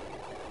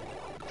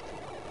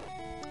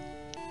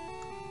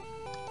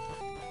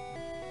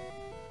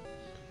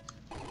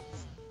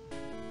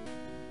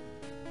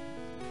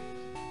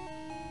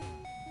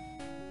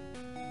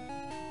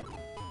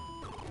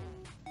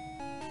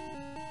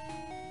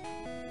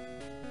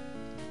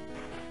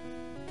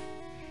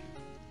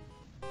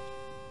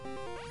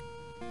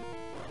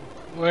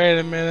 Wait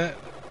a minute.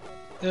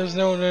 There's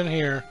no one in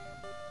here.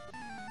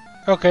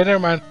 Okay, never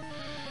mind.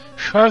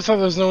 I thought there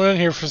was no one in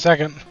here for a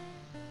second.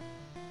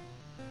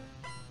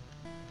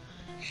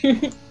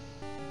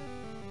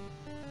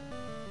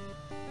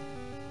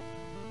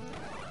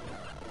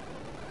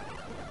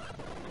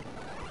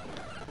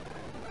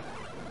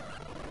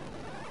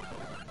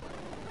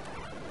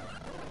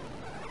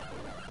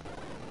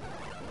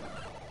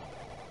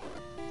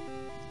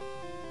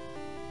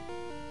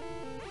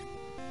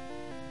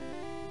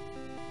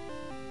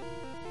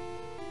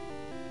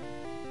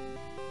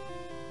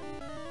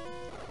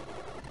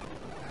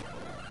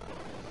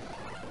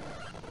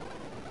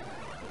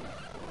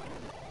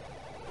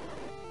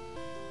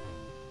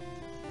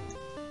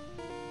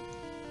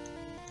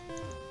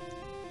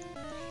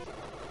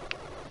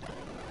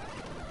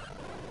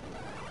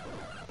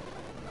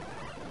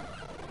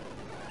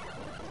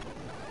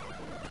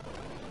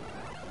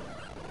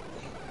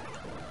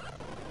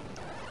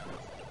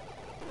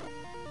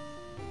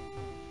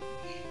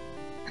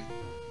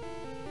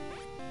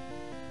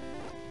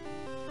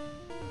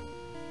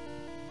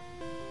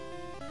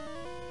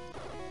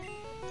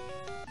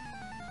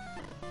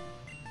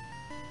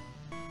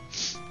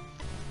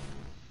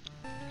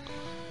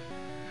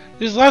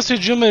 These last two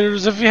gym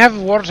leaders, if you have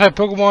a water type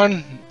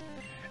Pokemon,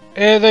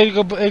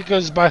 it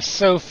goes by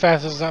so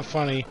fast it's not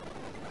funny.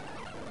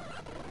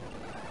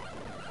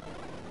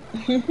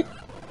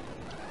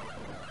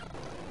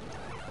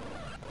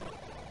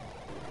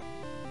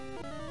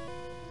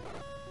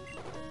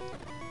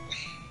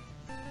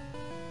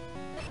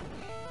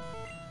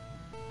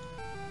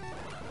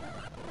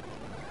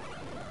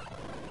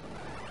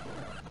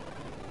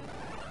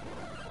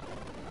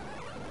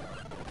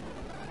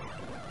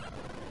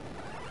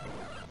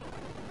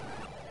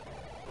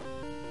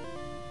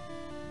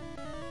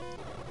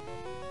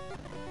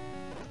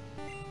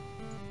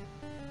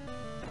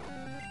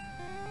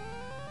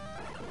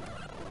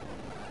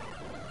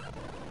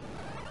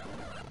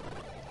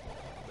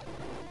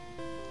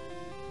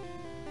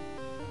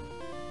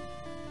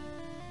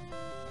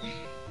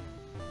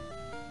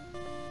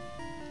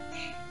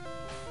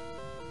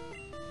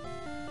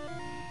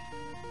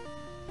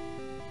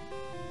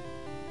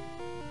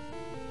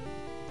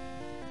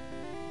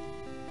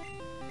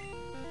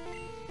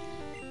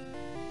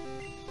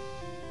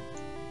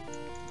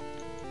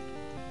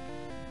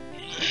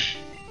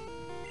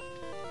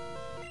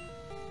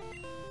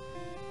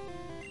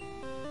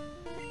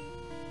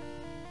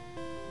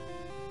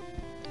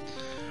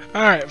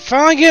 Alright,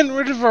 finally getting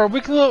rid of our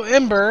weak little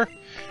Ember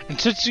and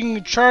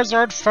teaching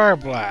Charizard Fire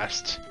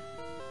Blast.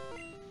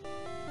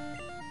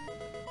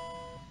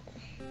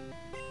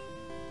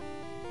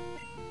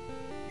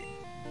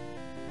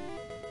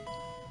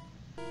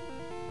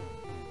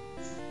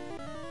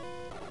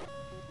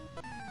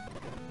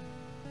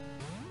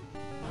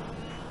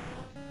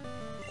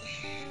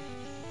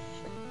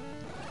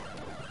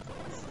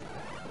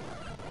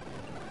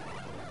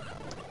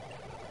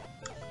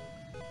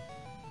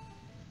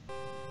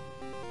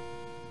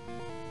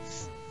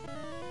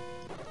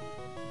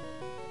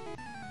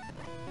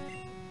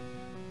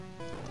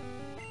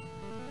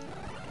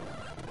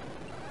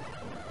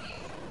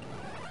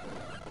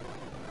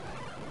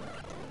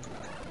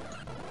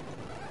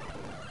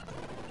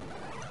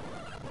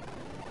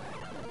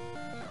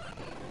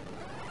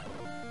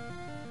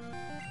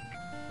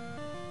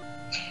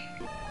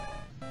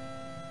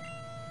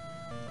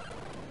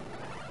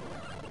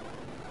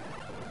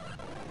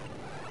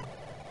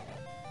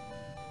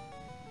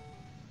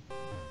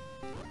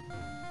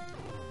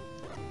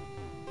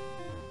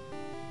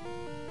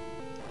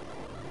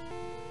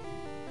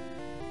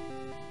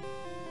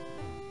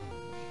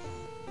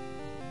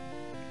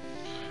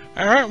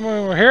 Alright,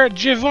 we're here at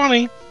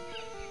Giovanni.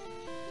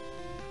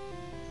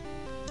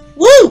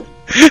 Woo!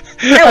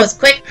 That was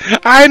quick.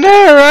 I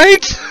know,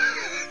 right?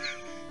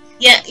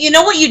 Yeah, you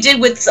know what you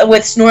did with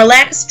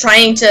Snorlax,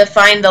 trying to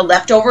find the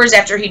leftovers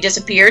after he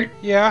disappeared?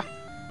 Yeah.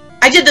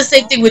 I did the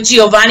same thing with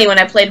Giovanni when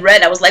I played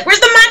Red. I was like,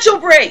 where's the Macho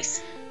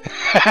Brace?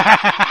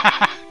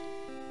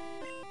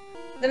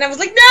 Then I was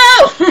like,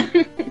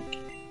 no!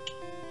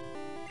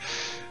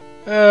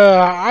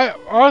 I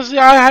honestly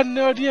I had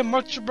no idea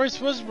Much Brace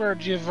was where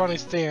Giovanni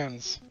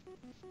stands.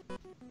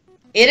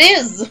 It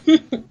is.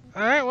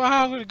 Alright, well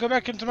I'm gonna go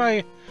back into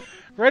my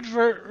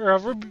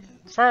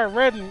fire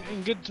red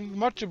and get to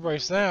Much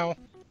Brace now.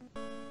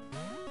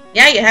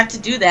 Yeah, you have to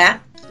do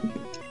that.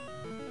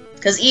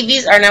 Because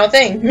EVs are now a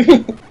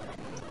thing.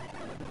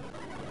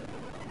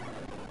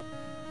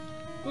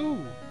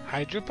 Ooh,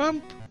 hydro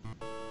pump?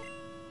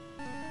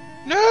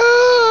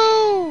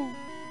 No!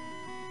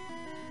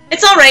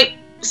 It's alright.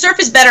 Surf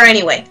is better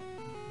anyway.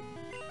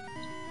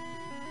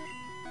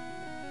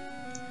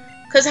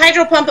 Because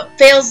hydro pump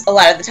fails a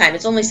lot of the time.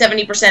 It's only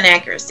 70%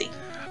 accuracy.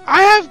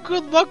 I have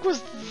good luck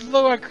with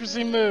low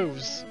accuracy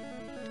moves.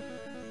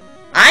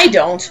 I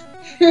don't.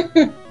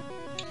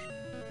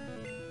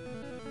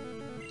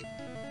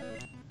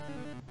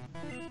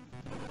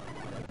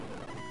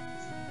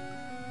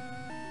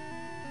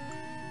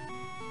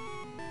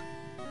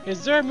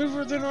 Is there a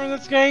mover thinner in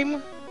this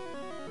game?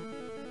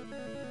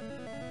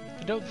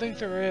 I don't think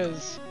there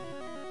is.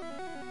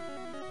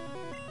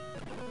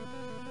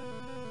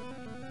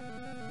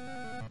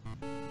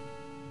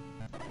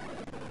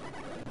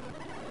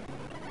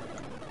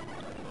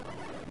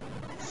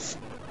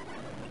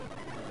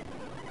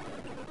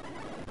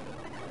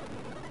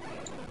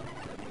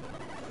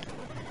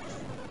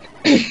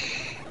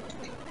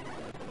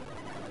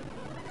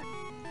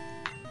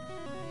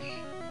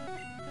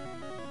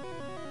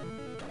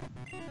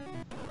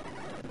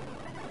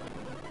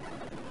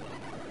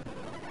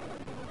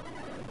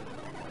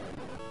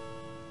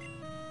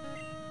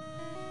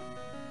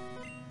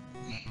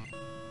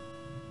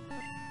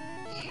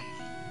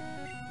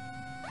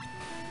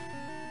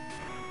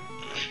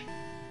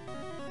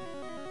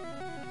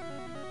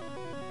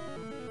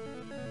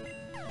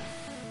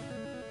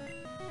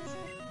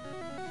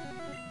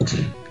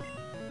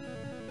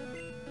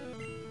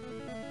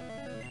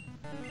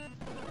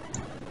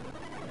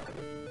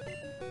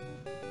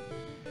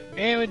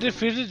 And we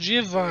defeated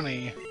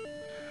Giovanni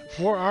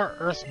for our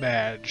Earth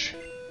badge.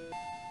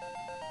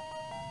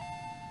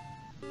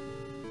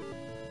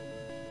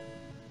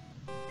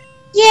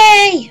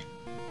 Yay!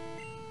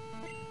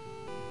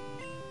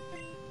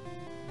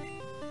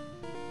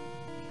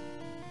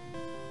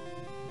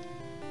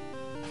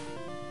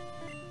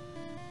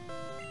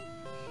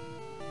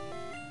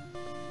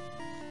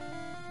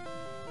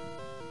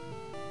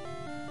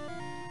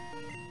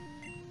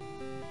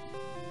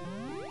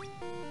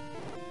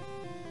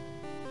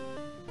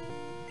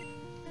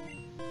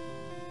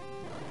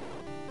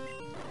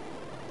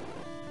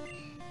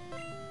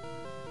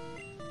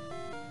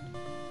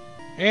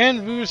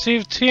 And we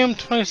received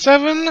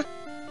TM27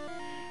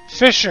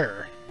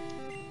 Fisher.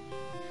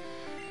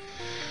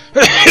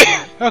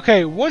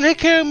 Okay, one hit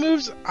KO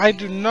moves I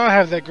do not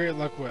have that great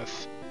luck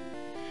with.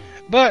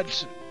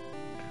 But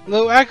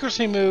low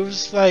accuracy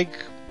moves,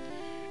 like,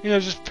 you know,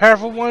 just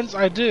powerful ones,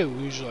 I do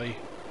usually.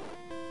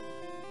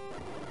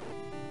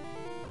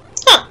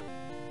 Huh.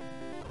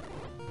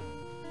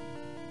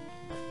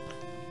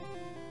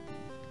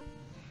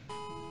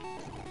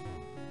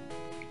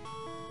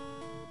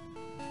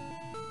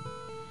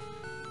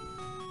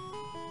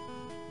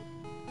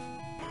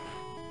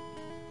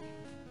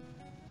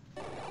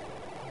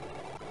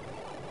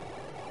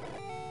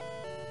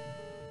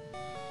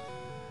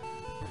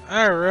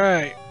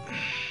 Alright.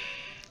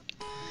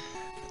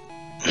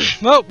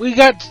 Well, we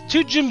got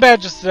 2 gym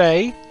badges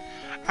today.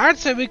 I'd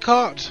say we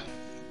caught.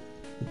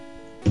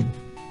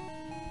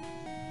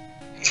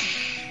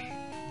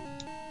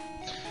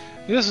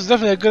 This was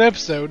definitely a good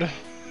episode.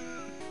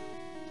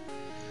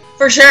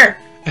 For sure.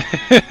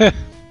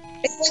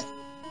 It's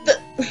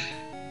like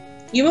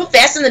you move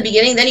fast in the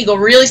beginning, then you go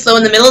really slow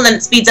in the middle, and then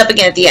it speeds up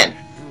again at the end.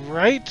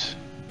 Right?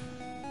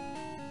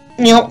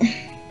 Yep.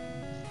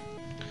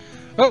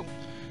 Well,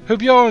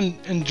 hope you all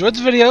enjoyed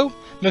the video.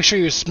 Make sure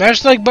you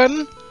smash the like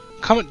button,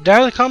 comment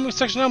down in the comment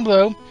section down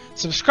below,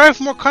 subscribe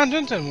for more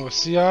content, and we'll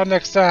see y'all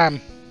next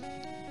time.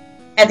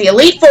 At the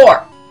Elite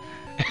Four.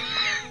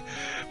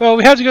 Well,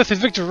 we have to go through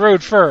Victor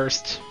Road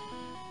first.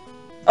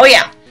 Oh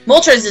yeah,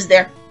 Moltres is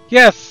there.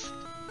 Yes.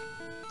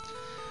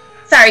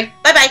 Sorry.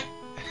 Bye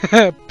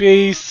bye.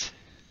 Peace.